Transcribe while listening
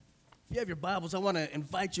If you have your Bibles, I want to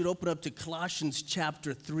invite you to open up to Colossians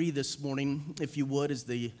chapter 3 this morning, if you would, as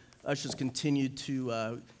the ushers continue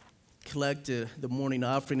to collect the morning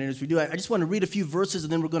offering. And as we do, I just want to read a few verses,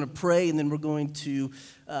 and then we're going to pray, and then we're going to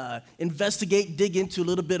investigate, dig into a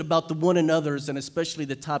little bit about the one another's, and especially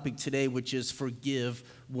the topic today, which is forgive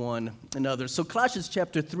one another. So Colossians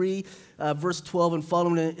chapter 3, verse 12 and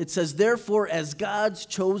following, it says, "Therefore, as God's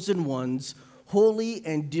chosen ones, holy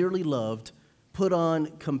and dearly loved, put on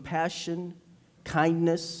compassion,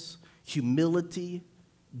 kindness, humility,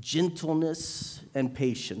 gentleness, and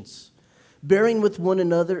patience, bearing with one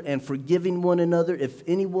another and forgiving one another if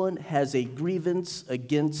anyone has a grievance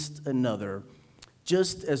against another,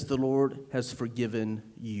 just as the Lord has forgiven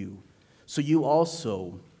you. So you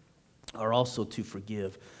also are also to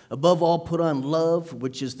forgive. Above all, put on love,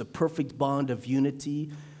 which is the perfect bond of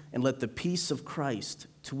unity, and let the peace of Christ,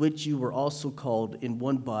 to which you were also called in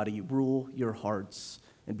one body, rule your hearts,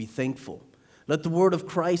 and be thankful. Let the word of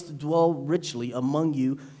Christ dwell richly among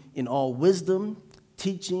you in all wisdom,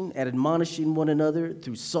 teaching and admonishing one another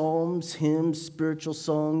through psalms, hymns, spiritual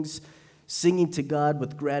songs, singing to God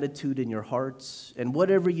with gratitude in your hearts. And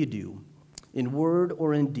whatever you do, in word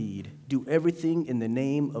or in deed, do everything in the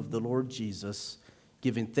name of the Lord Jesus,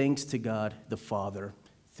 giving thanks to God the Father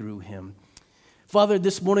through him." Father,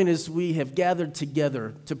 this morning as we have gathered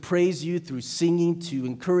together to praise you through singing, to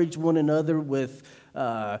encourage one another with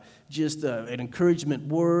just an encouragement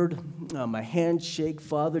word, a handshake,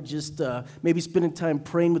 Father, just maybe spending time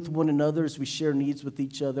praying with one another as we share needs with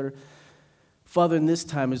each other. Father, in this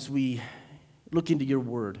time as we look into your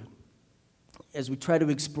word, as we try to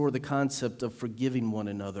explore the concept of forgiving one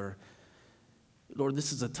another, Lord,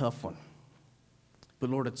 this is a tough one. But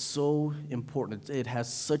Lord, it's so important. It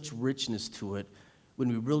has such richness to it when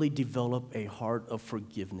we really develop a heart of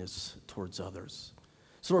forgiveness towards others.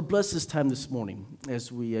 So Lord, bless this time this morning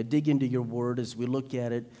as we dig into your word, as we look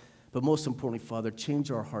at it. But most importantly, Father, change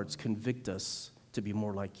our hearts, convict us to be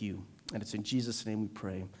more like you. And it's in Jesus' name we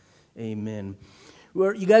pray. Amen.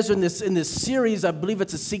 You guys are in this series. I believe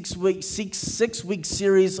it's a six-week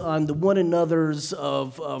series on the one another's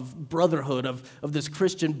of brotherhood, of this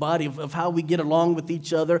Christian body, of how we get along with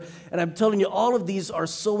each other. And I'm telling you, all of these are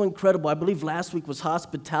so incredible. I believe last week was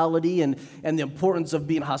hospitality and the importance of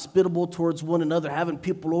being hospitable towards one another, having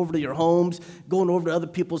people over to your homes, going over to other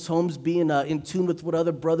people's homes, being in tune with what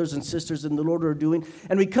other brothers and sisters in the Lord are doing.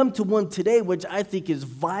 And we come to one today, which I think is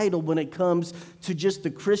vital when it comes to just the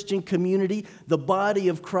Christian community, the body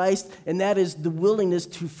of Christ, and that is the willingness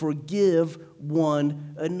to forgive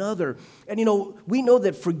one another. And we know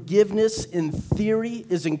that forgiveness in theory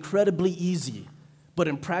is incredibly easy, but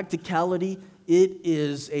in practicality, it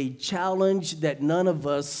is a challenge that none of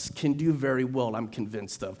us can do very well, I'm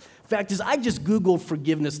convinced of. Fact is, I just Googled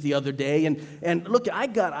forgiveness the other day, and look, I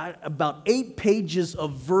got about 8 pages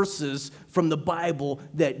of verses from the Bible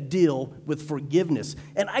that deal with forgiveness.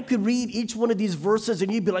 And I could read each one of these verses,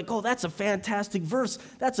 and you'd be like, oh, that's a fantastic verse.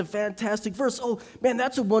 That's a fantastic verse. Oh, man,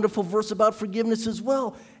 that's a wonderful verse about forgiveness as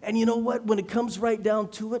well. And you know what? When it comes right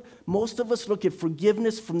down to it, most of us look at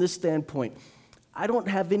forgiveness from this standpoint. I don't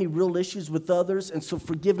have any real issues with others, and so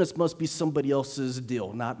forgiveness must be somebody else's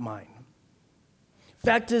deal, not mine.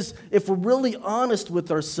 Fact is, if we're really honest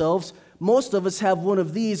with ourselves, most of us have one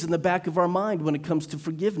of these in the back of our mind when it comes to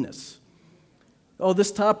forgiveness. Oh,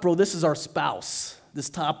 this top row, this is our spouse, this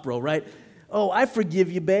top row, right? Oh, I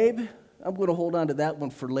forgive you, babe. I'm going to hold on to that one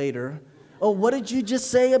for later. Oh, what did you just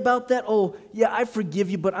say about that? Oh, yeah, I forgive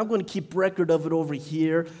you, but I'm going to keep record of it over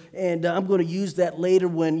here, and I'm going to use that later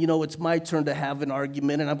when, it's my turn to have an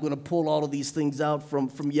argument, and I'm going to pull all of these things out from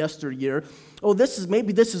yesteryear. Oh, this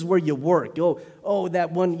is where you work. Oh,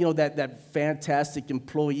 that one, that fantastic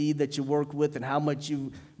employee that you work with and how much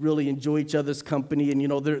you really enjoy each other's company, and,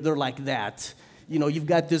 they're like that. You've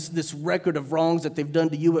got this record of wrongs that they've done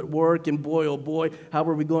to you at work, and boy, oh boy, how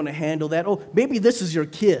are we going to handle that? Oh, maybe this is your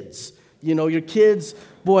kids. Your kids,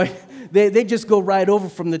 boy, they just go right over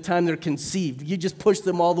from the time they're conceived. You just push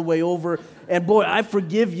them all the way over. And boy, I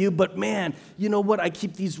forgive you, but man, you know what? I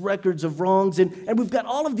keep these records of wrongs. And we've got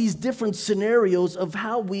all of these different scenarios of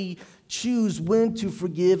how we choose when to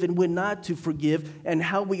forgive and when not to forgive, and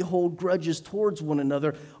how we hold grudges towards one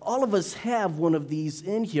another. All of us have one of these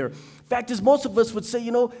in here. Fact is, most of us would say,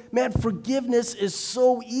 man, forgiveness is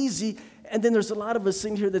so easy. And then there's a lot of us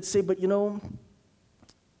in here that say, but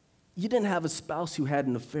you didn't have a spouse who had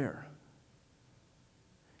an affair.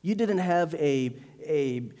 You didn't have a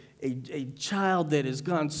child that has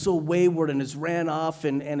gone so wayward and has ran off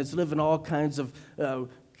and is living all kinds of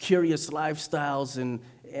curious lifestyles,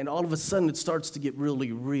 and all of a sudden it starts to get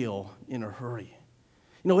really real in a hurry.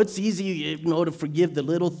 You know, it's easy, to forgive the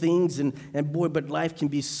little things, and boy, but life can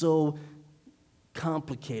be so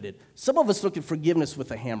complicated. Some of us look at forgiveness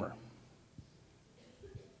with a hammer.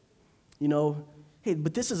 Hey,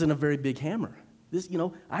 but this isn't a very big hammer. This,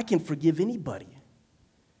 I can forgive anybody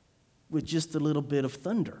with just a little bit of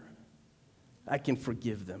thunder. I can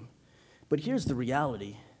forgive them. But here's the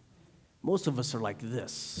reality. Most of us are like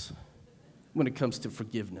this when it comes to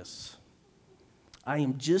forgiveness. I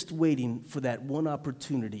am just waiting for that one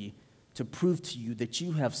opportunity to prove to you that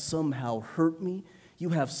you have somehow hurt me. You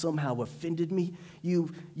have somehow offended me. You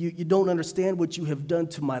don't understand what you have done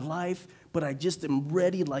to my life, but I just am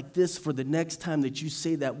ready like this for the next time that you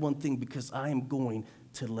say that one thing, because I am going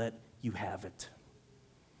to let you have it.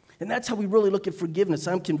 And that's how we really look at forgiveness.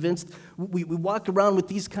 I'm convinced we walk around with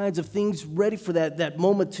these kinds of things ready for that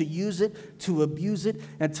moment to use it, to abuse it,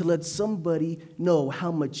 and to let somebody know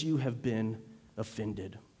how much you have been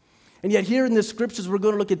offended. And yet here in the scriptures we're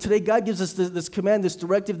going to look at today, God gives us this command, this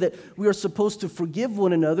directive that we are supposed to forgive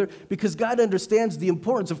one another, because God understands the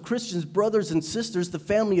importance of Christians, brothers and sisters, the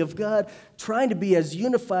family of God, trying to be as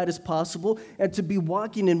unified as possible and to be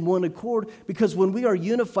walking in one accord, because when we are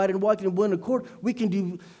unified and walking in one accord, we can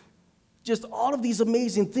do just all of these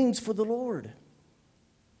amazing things for the Lord.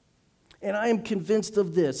 And I am convinced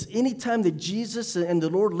of this. Anytime that Jesus and the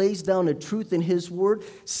Lord lays down a truth in His Word,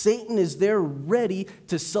 Satan is there ready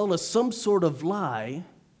to sell us some sort of lie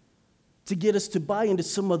to get us to buy into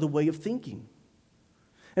some other way of thinking.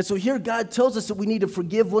 And so here God tells us that we need to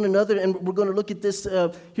forgive one another, and we're going to look at this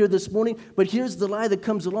here this morning. But here's the lie that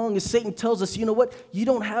comes along, is Satan tells us, you know what? You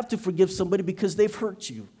don't have to forgive somebody because they've hurt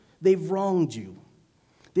you. They've wronged you.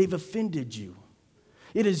 They've offended you.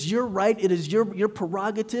 It is your right, it is your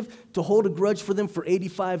prerogative to hold a grudge for them for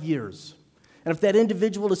 85 years. And if that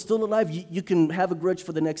individual is still alive, you can have a grudge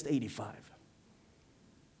for the next 85.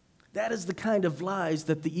 That is the kind of lies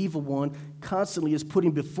that the evil one constantly is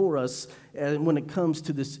putting before us when it comes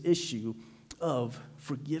to this issue of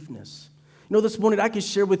forgiveness. This morning I can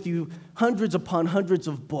share with you hundreds upon hundreds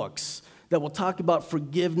of books that will talk about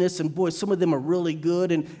forgiveness, and boy, some of them are really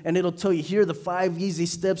good, and it'll tell you, here are the 5 easy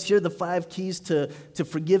steps, here are the 5 keys to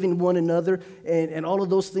forgiving one another, and all of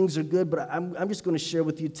those things are good, but I'm just going to share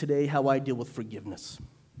with you today how I deal with forgiveness.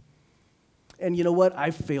 And you know what?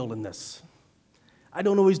 I fail in this. I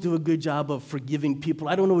don't always do a good job of forgiving people.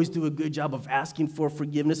 I don't always do a good job of asking for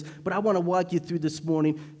forgiveness, but I want to walk you through this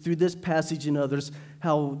morning, through this passage and others,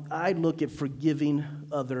 how I look at forgiving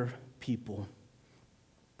other people.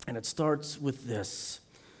 And it starts with this.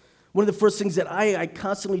 One of the first things that I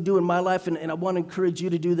constantly do in my life, and I want to encourage you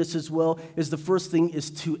to do this as well, is the first thing is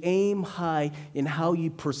to aim high in how you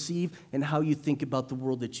perceive and how you think about the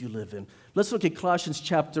world that you live in. Let's look at Colossians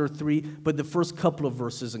chapter 3, but the first couple of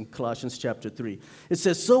verses in Colossians chapter 3. It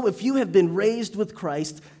says, "So if you have been raised with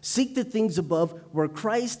Christ, seek the things above where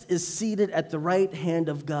Christ is seated at the right hand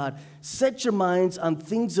of God. Set your minds on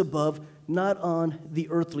things above, not on the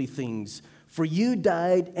earthly things. For you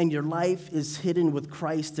died, and your life is hidden with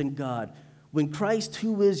Christ in God. When Christ,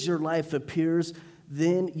 who is your life, appears,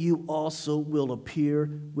 then you also will appear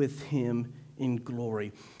with Him in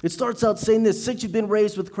glory." It starts out saying this: since you've been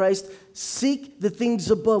raised with Christ, seek the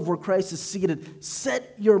things above where Christ is seated.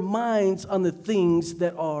 Set your minds on the things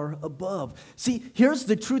that are above. See, here's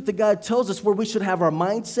the truth that God tells us where we should have our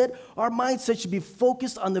mindset. Our mindset should be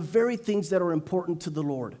focused on the very things that are important to the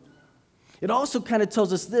Lord. It also kind of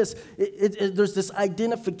tells us this. There's this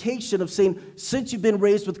identification of saying, since you've been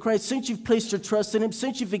raised with Christ, since you've placed your trust in Him,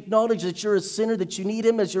 since you've acknowledged that you're a sinner, that you need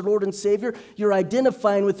Him as your Lord and Savior, you're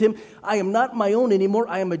identifying with Him. I am not my own anymore.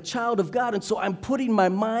 I am a child of God. And so I'm putting my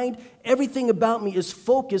mind, everything about me is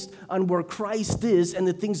focused on where Christ is and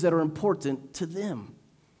the things that are important to them.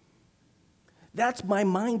 That's my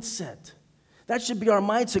mindset. That should be our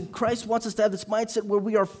mindset. Christ wants us to have this mindset where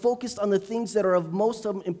we are focused on the things that are of most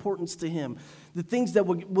importance to Him, the things that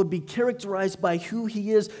would be characterized by who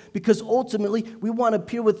He is, because ultimately we want to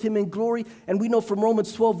appear with Him in glory. And we know from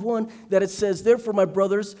Romans 12:1 that it says, "Therefore, my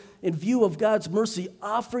brothers, in view of God's mercy,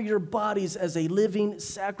 offer your bodies as a living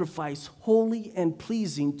sacrifice, holy and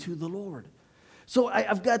pleasing to the Lord." So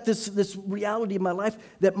I've got this reality in my life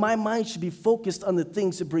that my mind should be focused on the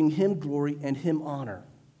things that bring Him glory and Him honor.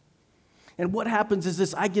 And what happens is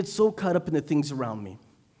this: I get so caught up in the things around me.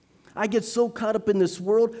 I get so caught up in this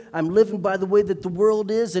world. I'm living by the way that the world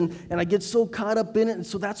is, and I get so caught up in it. And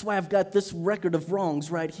so that's why I've got this record of wrongs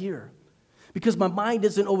right here. Because my mind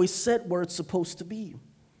isn't always set where it's supposed to be.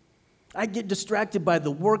 I get distracted by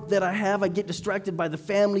the work that I have. I get distracted by the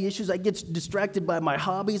family issues. I get distracted by my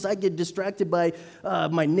hobbies. I get distracted by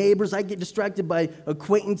my neighbors. I get distracted by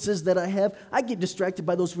acquaintances that I have. I get distracted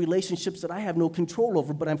by those relationships that I have no control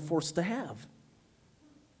over, but I'm forced to have.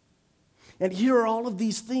 And here are all of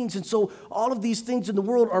these things. And so all of these things in the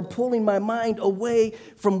world are pulling my mind away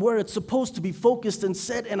from where it's supposed to be focused and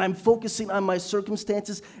set. And I'm focusing on my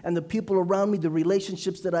circumstances and the people around me, the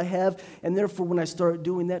relationships that I have. And therefore, when I start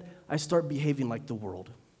doing that, I start behaving like the world.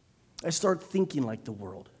 I start thinking like the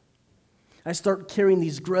world. I start carrying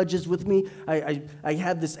these grudges with me. I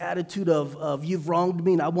have this attitude of you've wronged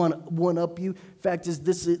me and I want to one-up you. Fact is,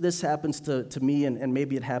 this happens to me and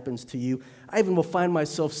maybe it happens to you. I even will find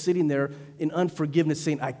myself sitting there in unforgiveness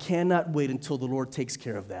saying, I cannot wait until the Lord takes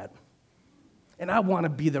care of that. And I want to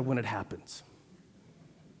be there when it happens.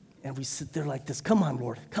 And we sit there like this, come on,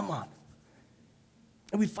 Lord, come on.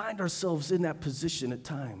 And we find ourselves in that position at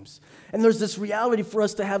times. And there's this reality for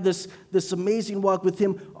us to have this amazing walk with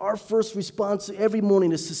Him. Our first response every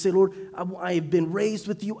morning is to say, Lord, I have been raised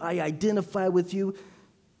with you. I identify with you.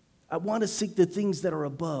 I want to seek the things that are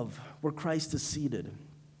above, where Christ is seated,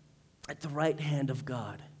 at the right hand of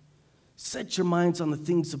God. Set your minds on the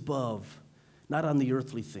things above, not on the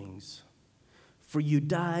earthly things. For you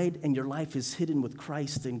died, and your life is hidden with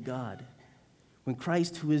Christ in God. When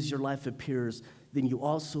Christ, who is your life, appears, then you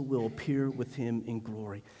also will appear with Him in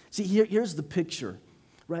glory. See, here's the picture,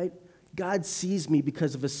 right? God sees me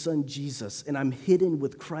because of His Son, Jesus, and I'm hidden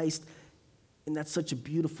with Christ, and that's such a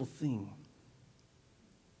beautiful thing.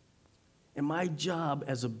 And my job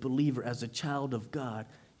as a believer, as a child of God,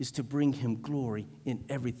 is to bring Him glory in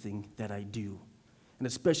everything that I do, and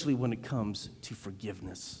especially when it comes to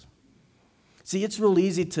forgiveness. See, it's real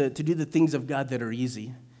easy to do the things of God that are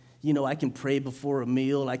easy. You know, I can pray before a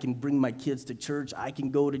meal. I can bring my kids to church. I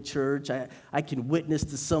can go to church. I can witness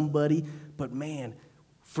to somebody. But man,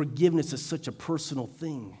 forgiveness is such a personal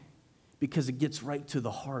thing because it gets right to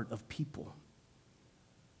the heart of people.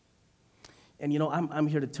 And you know, I'm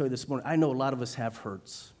here to tell you this morning, I know a lot of us have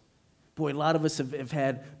hurts. Boy, a lot of us have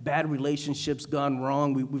had bad relationships gone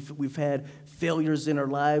wrong. We've had failures in our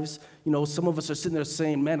lives. You know, some of us are sitting there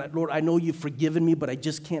saying, man, Lord, I know you've forgiven me, but I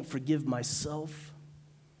just can't forgive myself.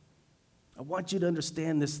 I want you to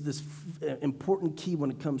understand this important key when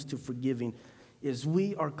it comes to forgiving is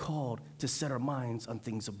we are called to set our minds on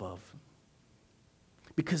things above.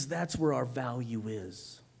 Because that's where our value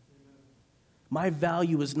is. My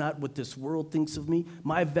value is not what this world thinks of me.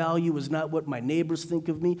 My value is not what my neighbors think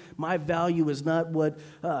of me. My value is not what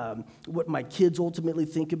my kids ultimately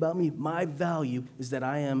think about me. My value is that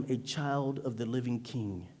I am a child of the living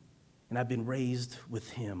King, and I've been raised with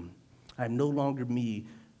Him. I am no longer me,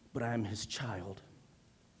 but I am His child.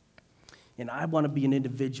 And I want to be an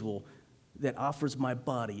individual that offers my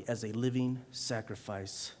body as a living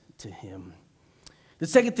sacrifice to Him. The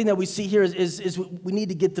second thing that we see here is we need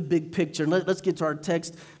to get the big picture. And let's get to our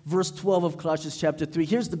text, verse 12 of Colossians chapter 3.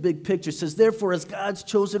 Here's the big picture. It says, therefore, as God's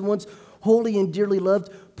chosen ones, holy and dearly loved,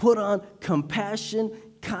 put on compassion,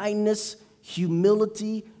 kindness,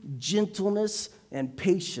 humility, gentleness, and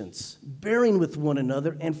patience, bearing with one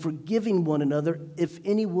another and forgiving one another if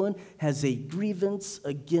anyone has a grievance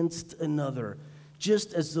against another.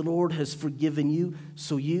 Just as the Lord has forgiven you,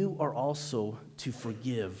 so you are also to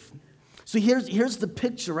forgive. So here's the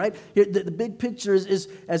picture, right? Here, the big picture is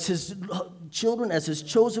as His children, as His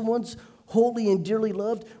chosen ones, holy and dearly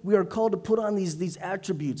loved, we are called to put on these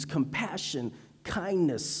attributes, compassion,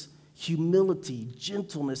 kindness, humility,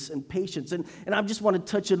 gentleness, and patience. And I just want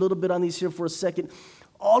to touch a little bit on these here for a second.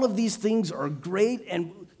 All of these things are great,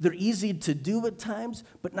 and they're easy to do at times,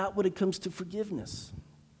 but not when it comes to forgiveness.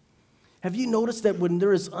 Have you noticed that when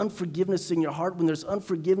there is unforgiveness in your heart, when there's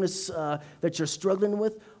unforgiveness that you're struggling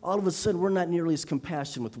with, all of a sudden we're not nearly as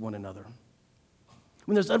compassionate with one another?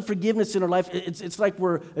 When there's unforgiveness in our life, it's like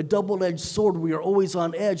we're a double-edged sword. We are always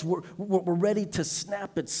on edge. We're ready to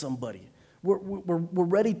snap at somebody. We're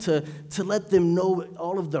ready to let them know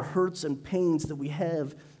all of the hurts and pains that we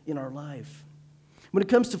have in our life. When it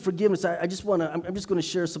comes to forgiveness, I'm just going to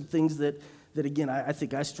share some things that again, I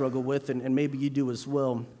think I struggle with, and maybe you do as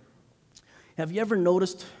well. Have you ever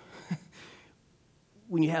noticed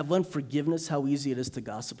when you have unforgiveness how easy it is to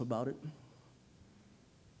gossip about it?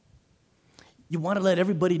 You want to let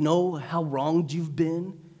everybody know how wronged you've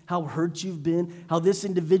been, how hurt you've been, how this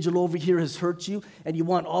individual over here has hurt you, and you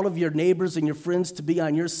want all of your neighbors and your friends to be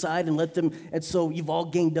on your side and let them, and so you've all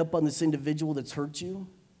ganged up on this individual that's hurt you.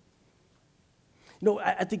 You know,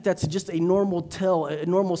 I think that's just a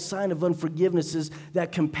normal sign of unforgiveness is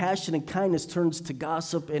that compassion and kindness turns to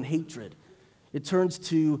gossip and hatred. It turns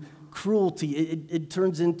to cruelty. It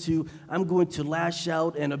turns into, I'm going to lash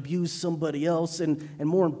out and abuse somebody else, and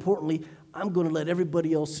more importantly, I'm going to let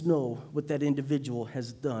everybody else know what that individual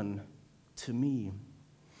has done to me.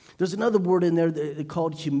 There's another word in there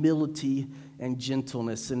called humility and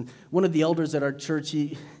gentleness. And one of the elders at our church,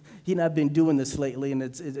 he and I have been doing this lately, and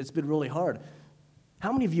it's been really hard.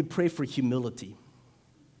 How many of you pray for humility?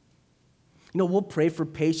 You know, we'll pray for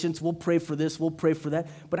patience, we'll pray for this, we'll pray for that.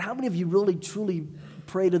 But how many of you really, truly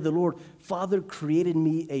pray to the Lord, Father, create in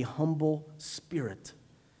me a humble spirit?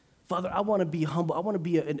 Father, I want to be humble. I want to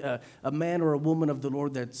be a man or a woman of the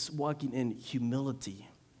Lord that's walking in humility.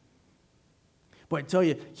 But I tell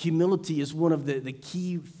you, humility is one of the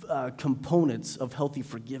key components of healthy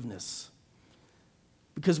forgiveness,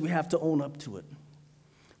 because we have to own up to it.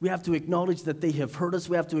 We have to acknowledge that they have hurt us.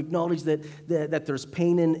 We have to acknowledge that there's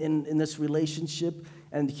pain in this relationship.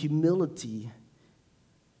 And humility,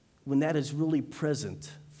 when that is really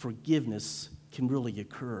present, forgiveness can really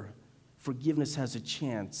occur. Forgiveness has a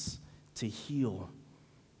chance to heal.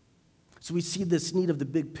 So we see this need of the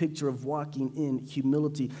big picture of walking in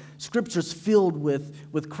humility. Scripture's filled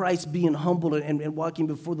with Christ being humble and walking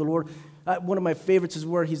before the Lord. One of my favorites is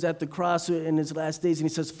where he's at the cross in his last days, and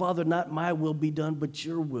he says, Father, not my will be done, but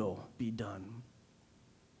your will be done.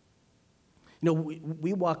 You know,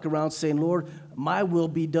 we walk around saying, Lord, my will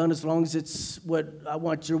be done as long as it's what I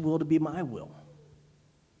want your will to be my will.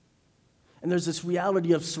 And there's this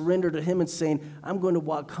reality of surrender to him and saying, I'm going to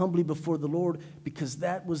walk humbly before the Lord, because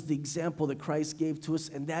that was the example that Christ gave to us,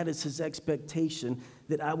 and that is his expectation,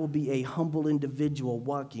 that I will be a humble individual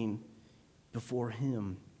walking before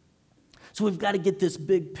him. So we've got to get this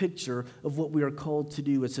big picture of what we are called to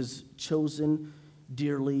do as his chosen,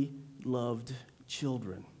 dearly loved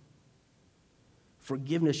children.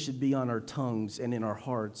 Forgiveness should be on our tongues and in our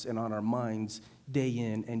hearts and on our minds day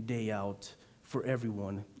in and day out for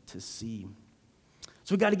everyone to see.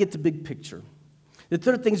 So we got to get the big picture. The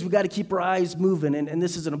third thing is we got to keep our eyes moving, and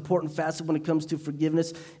this is an important facet when it comes to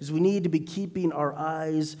forgiveness, is we need to be keeping our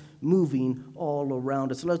eyes moving all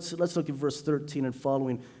around us. Let's look at verse 13 and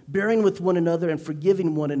following. Bearing with one another and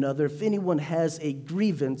forgiving one another if anyone has a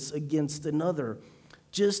grievance against another,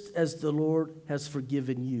 just as the Lord has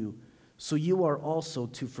forgiven you, so you are also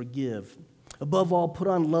to forgive. Above all, put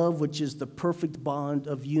on love, which is the perfect bond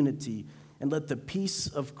of unity, and let the peace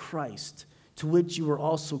of Christ, to which you were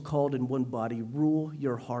also called in one body, rule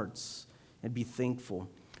your hearts, and be thankful.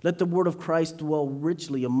 Let the word of Christ dwell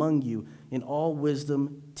richly among you in all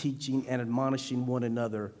wisdom, teaching and admonishing one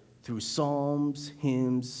another through psalms,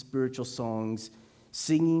 hymns, spiritual songs,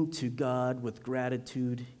 singing to God with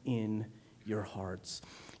gratitude in your hearts.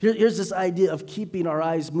 Here's this idea of keeping our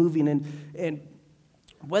eyes moving, and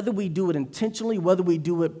whether we do it intentionally, whether we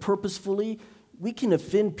do it purposefully, we can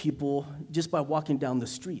offend people just by walking down the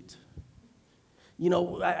street. You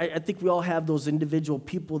know, I think we all have those individual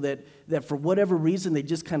people that for whatever reason, they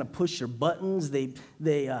just kind of push your buttons. They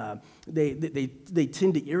tend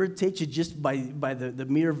to irritate you just by the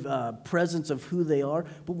mere presence of who they are.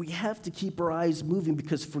 But we have to keep our eyes moving,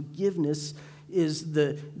 because forgiveness is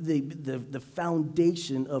the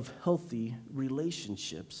foundation of healthy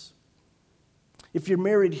relationships. If you're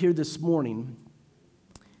married here this morning,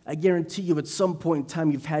 I guarantee you at some point in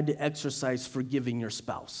time you've had to exercise forgiving your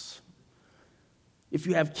spouse. If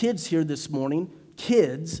you have kids here this morning,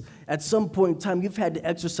 kids, at some point in time you've had to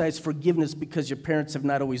exercise forgiveness because your parents have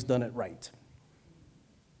not always done it right.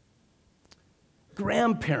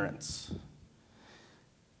 Grandparents,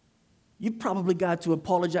 you've probably got to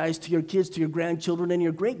apologize to your kids, to your grandchildren, and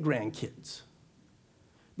your great-grandkids,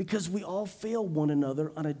 because we all fail one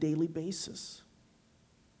another on a daily basis.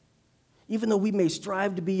 Even though we may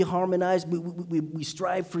strive to be harmonized, we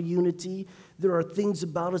strive for unity, there are things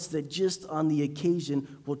about us that just on the occasion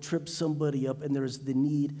will trip somebody up, and there is the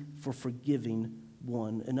need for forgiving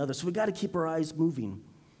one another. So we got to keep our eyes moving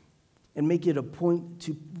and make it a point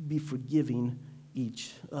to be forgiving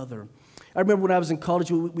each other. I remember when I was in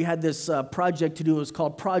college, we had this project to do. It was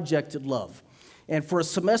called Project Love. And for a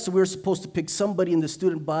semester, we were supposed to pick somebody in the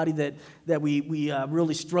student body that we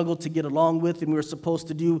really struggled to get along with, and we were supposed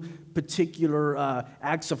to do particular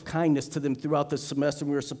acts of kindness to them throughout the semester.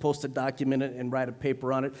 We were supposed to document it and write a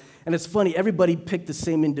paper on it. And it's funny, everybody picked the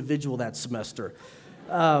same individual that semester.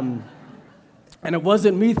 And it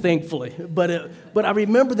wasn't me, thankfully. But I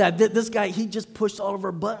remember that this guy, he just pushed all of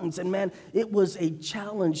our buttons. And man, it was a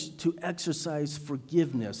challenge to exercise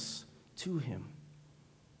forgiveness to him.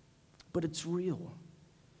 But it's real,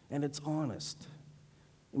 and it's honest,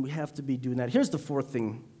 and we have to be doing that. Here's the fourth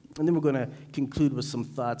thing, and then we're going to conclude with some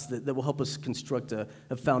thoughts that will help us construct a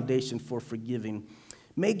foundation for forgiving.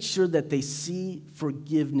 Make sure that they see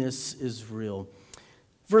forgiveness is real.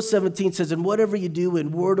 Verse 17 says, and whatever you do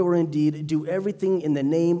in word or in deed, do everything in the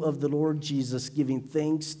name of the Lord Jesus, giving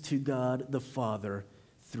thanks to God the Father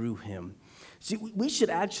through him. See, we should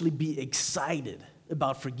actually be excited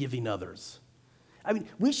about forgiving others. I mean,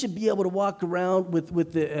 we should be able to walk around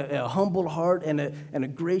with a humble heart and a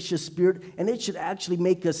gracious spirit, and it should actually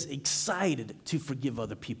make us excited to forgive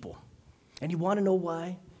other people. And you want to know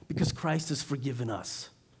why? Because Christ has forgiven us.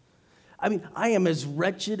 I mean, I am as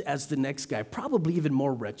wretched as the next guy, probably even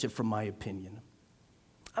more wretched from my opinion.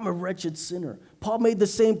 I'm a wretched sinner. Paul made the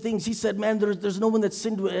same things. He said, man, there's no one that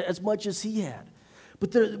sinned as much as he had.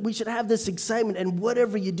 But we should have this excitement, and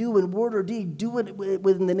whatever you do in word or deed, do it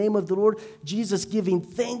within the name of the Lord Jesus, giving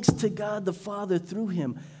thanks to God the Father through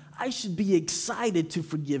him. I should be excited to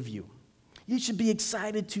forgive you. You should be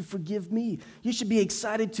excited to forgive me. You should be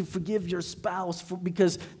excited to forgive your spouse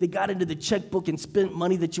because they got into the checkbook and spent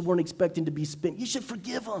money that you weren't expecting to be spent. You should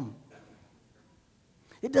forgive them.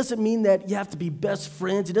 It doesn't mean that you have to be best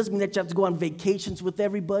friends. It doesn't mean that you have to go on vacations with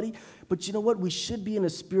everybody. But you know what? We should be in a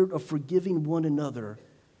spirit of forgiving one another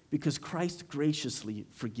because Christ graciously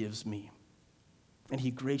forgives me. And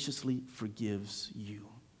he graciously forgives you.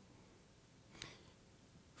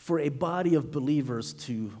 For a body of believers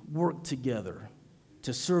to work together,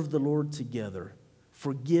 to serve the Lord together,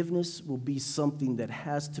 forgiveness will be something that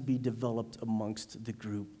has to be developed amongst the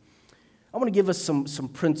group. I want to give us some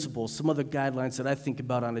principles, some other guidelines that I think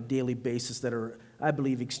about on a daily basis that are, I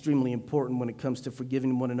believe, extremely important when it comes to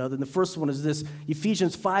forgiving one another. And the first one is this.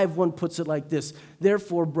 Ephesians 5:1 puts it like this.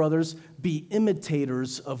 Therefore, brothers, be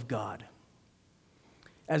imitators of God.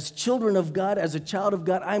 As children of God, as a child of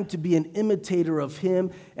God, I'm to be an imitator of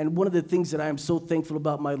him. And one of the things that I am so thankful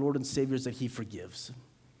about my Lord and Savior is that he forgives.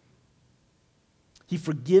 He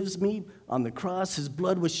forgives me on the cross. His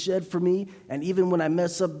blood was shed for me. And even when I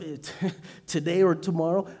mess up today or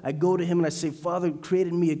tomorrow, I go to him and I say, Father, create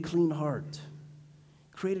in me a clean heart.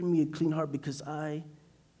 Create in me a clean heart because I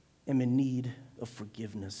am in need of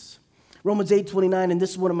forgiveness. Romans 8:29, and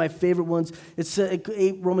this is one of my favorite ones.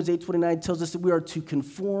 Romans 8:29 tells us that we are to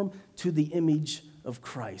conform to the image of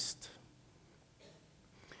Christ.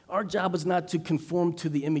 Our job is not to conform to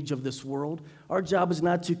the image of this world. Our job is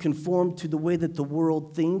not to conform to the way that the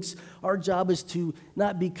world thinks. Our job is to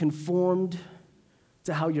not be conformed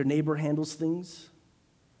to how your neighbor handles things.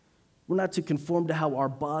 We're not to conform to how our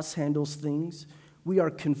boss handles things. We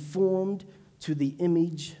are conformed to the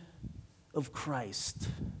image of Christ.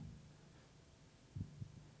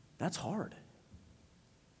 That's hard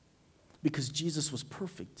because Jesus was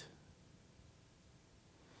perfect.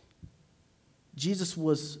 Jesus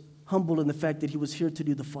was humble in the fact that he was here to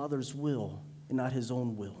do the Father's will and not his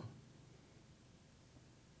own will.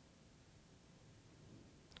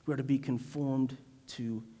 We are to be conformed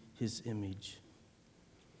to his image.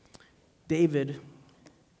 David,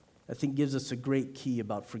 I think, gives us a great key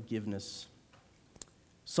about forgiveness.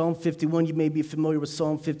 Psalm 51, you may be familiar with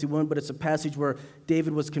Psalm 51, but it's a passage where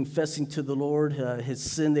David was confessing to the Lord his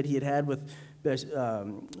sin that he had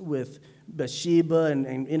with Bathsheba and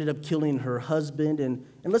ended up killing her husband. And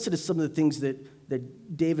listen to some of the things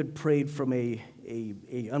that David prayed from a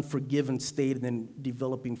unforgiven state and then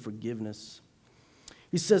developing forgiveness.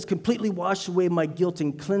 He says, completely wash away my guilt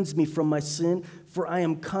and cleanse me from my sin, for I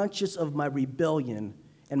am conscious of my rebellion,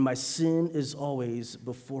 and my sin is always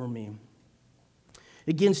before me.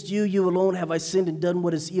 Against you, you alone have I sinned and done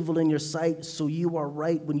what is evil in your sight, so you are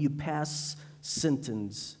right when you pass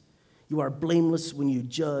sentence. You are blameless when you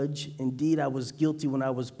judge. Indeed, I was guilty when I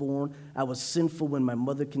was born. I was sinful when my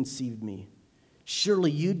mother conceived me. Surely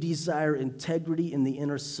you desire integrity in the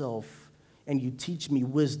inner self, and you teach me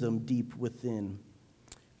wisdom deep within.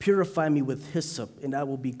 Purify me with hyssop, and I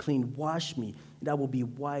will be clean. Wash me, and I will be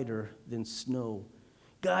whiter than snow.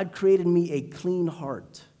 God created me a clean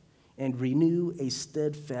heart and renew a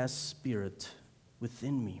steadfast spirit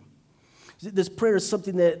within me. This prayer is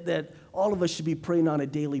something that all of us should be praying on a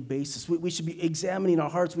daily basis. We should be examining our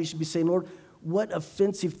hearts. We should be saying, Lord, what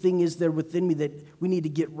offensive thing is there within me that we need to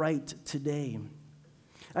get right today?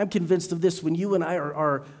 I'm convinced of this. When you and I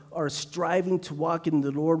are striving to walk in the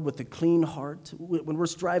Lord with a clean heart, when we're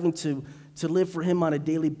striving to live for him on a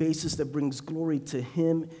daily basis that brings glory to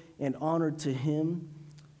him and honor to him,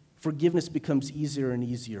 forgiveness becomes easier and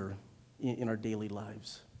easier in our daily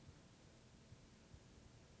lives.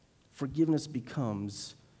 Forgiveness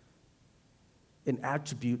becomes an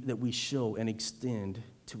attribute that we show and extend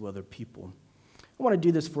to other people. I want to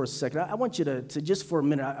do this for a second. I want you to just for a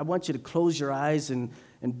minute, I want you to close your eyes and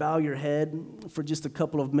bow your head for just a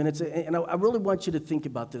couple of minutes. And I really want you to think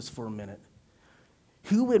about this for a minute.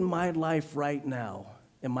 Who in my life right now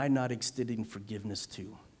am I not extending forgiveness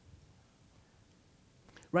to?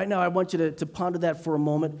 Right now, I want you to ponder that for a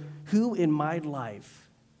moment. Who in my life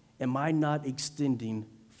am I not extending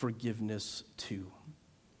forgiveness to?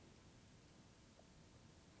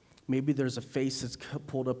 Maybe there's a face that's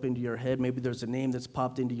pulled up into your head. Maybe there's a name that's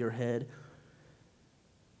popped into your head.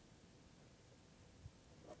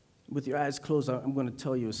 With your eyes closed, I'm going to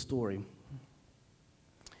tell you a story.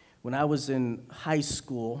 When I was in high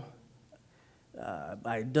school,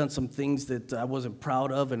 I had done some things that I wasn't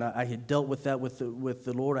proud of, and I had dealt with that with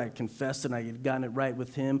the Lord. I had confessed, and I had gotten it right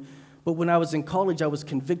with Him. But when I was in college, I was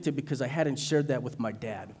convicted because I hadn't shared that with my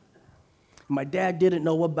dad. My dad didn't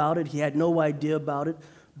know about it. He had no idea about it.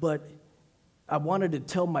 But I wanted to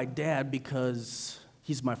tell my dad because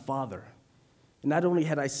he's my father. And not only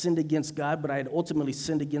had I sinned against God, but I had ultimately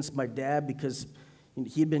sinned against my dad because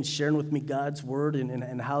he had been sharing with me God's word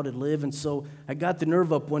and how to live. And so I got the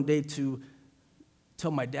nerve up one day to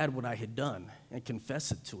tell my dad what I had done and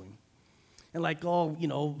confess it to him. And like all,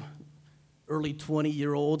 early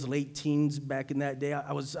 20-year-olds, late teens back in that day,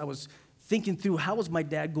 I was thinking through how was my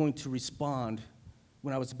dad going to respond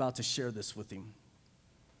when I was about to share this with him.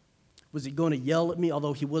 Was he going to yell at me?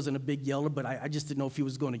 Although he wasn't a big yeller, but I just didn't know if he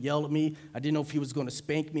was going to yell at me. I didn't know if he was going to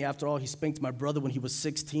spank me. After all, he spanked my brother when he was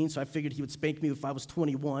 16, so I figured he would spank me if I was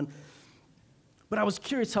 21. But I was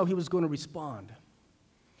curious how he was going to respond.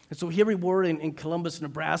 And so here we were in Columbus,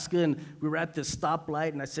 Nebraska, and we were at this stoplight,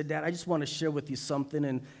 and I said, Dad, I just want to share with you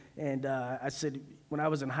something. And I said, when I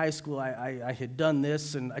was in high school, I had done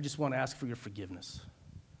this, and I just want to ask for your forgiveness.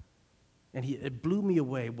 And it blew me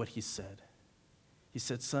away what he said. He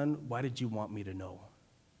said, Son, why did you want me to know?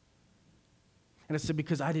 And I said,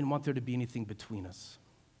 because I didn't want there to be anything between us.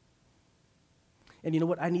 And you know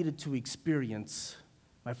what? I needed to experience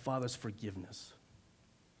my father's forgiveness.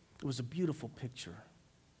 It was a beautiful picture.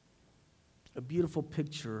 A beautiful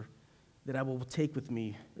picture that I will take with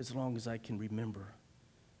me as long as I can remember.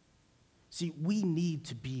 See, we need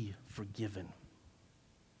to be forgiven.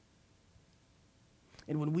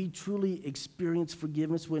 And when we truly experience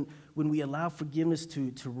forgiveness, when we allow forgiveness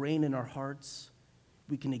to reign in our hearts,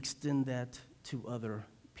 we can extend that to other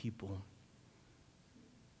people.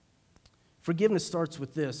 Forgiveness starts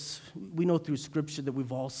with this. We know through Scripture that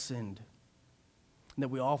we've all sinned and that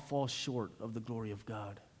we all fall short of the glory of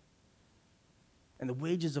God. And the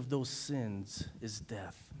wages of those sins is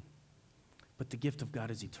death, but the gift of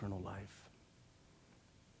God is eternal life.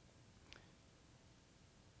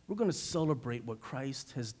 We're going to celebrate what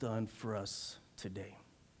Christ has done for us today.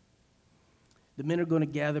 The men are going to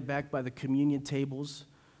gather back by the communion tables.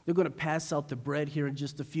 They're going to pass out the bread here in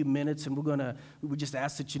just a few minutes, and we just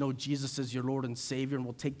ask that you know Jesus as your Lord and Savior, and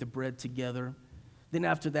we'll take the bread together. Then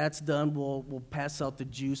after that's done, we'll pass out the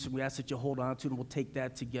juice, and we ask that you hold on to it, and we'll take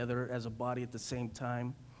that together as a body at the same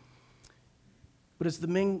time. But as the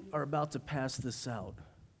men are about to pass this out,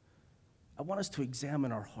 I want us to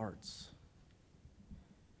examine our hearts.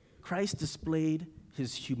 Christ displayed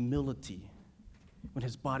his humility when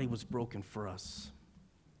his body was broken for us.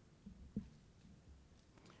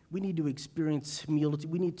 We need to experience humility.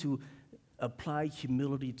 We need to apply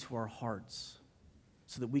humility to our hearts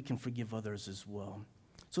so that we can forgive others as well.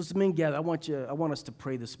 So as the men gather, I want us to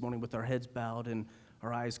pray this morning with our heads bowed and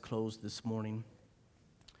our eyes closed this morning.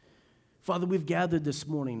 Father, we've gathered this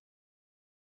morning